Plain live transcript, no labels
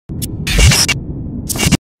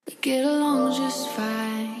get along just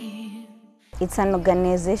fine. It's an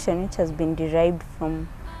organization which has been derived from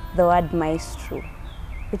the word maestro,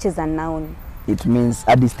 which is a noun. It means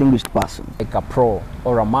a distinguished person. Like a pro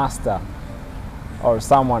or a master or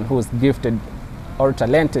someone who's gifted or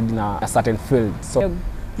talented in a certain field. So you're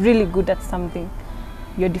really good at something,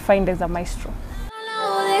 you're defined as a maestro.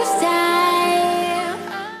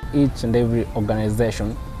 Each and every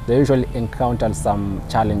organization, they usually encounter some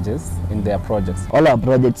challenges in their projects. All our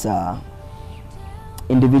projects are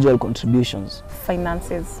individual contributions.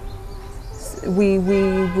 Finances. We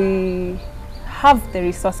have the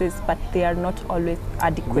resources, but they are not always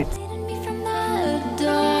adequate.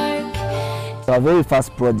 Our very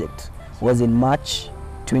first project was in March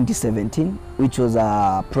 2017, which was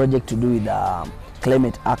a project to do with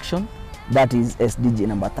climate action. That is SDG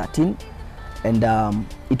number 13. And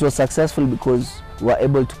it was successful because we were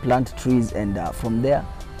able to plant trees, and from there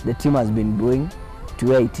the team has been growing to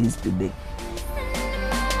where it is today.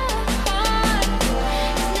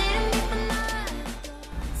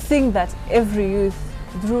 Seeing that every youth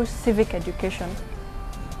through civic education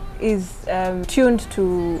is tuned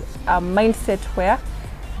to a mindset where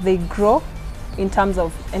they grow in terms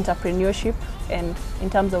of entrepreneurship and in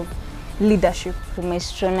terms of leadership. To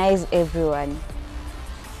maestronize everyone.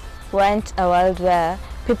 Want a world where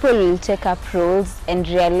people will take up roles and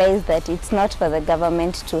realize that it's not for the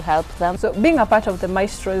government to help them. So being a part of the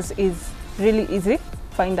Maestros is really easy.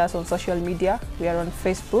 Find us on social media. We are on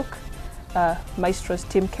Facebook, Maestros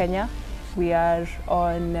Team Kenya. We are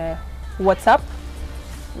on WhatsApp,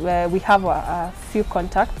 where we have a few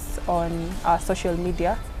contacts on our social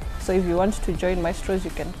media. So if you want to join Maestros,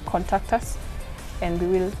 you can contact us and we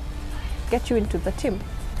will get you into the team.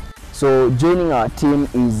 So joining our team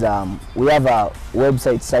is, we have a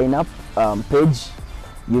website sign up page.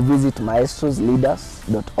 You visit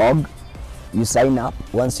maestrosleaders.org, you sign up.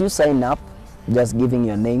 Once you sign up, just giving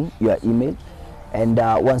your name, your email, and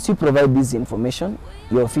once you provide this information,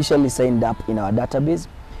 you're officially signed up in our database.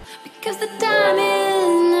 Because the time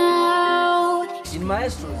is now. In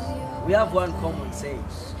Maestros, we have one common saying: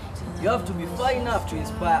 you have to be far enough to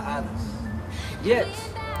inspire others, yet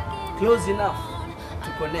close enough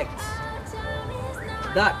to connect.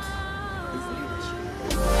 That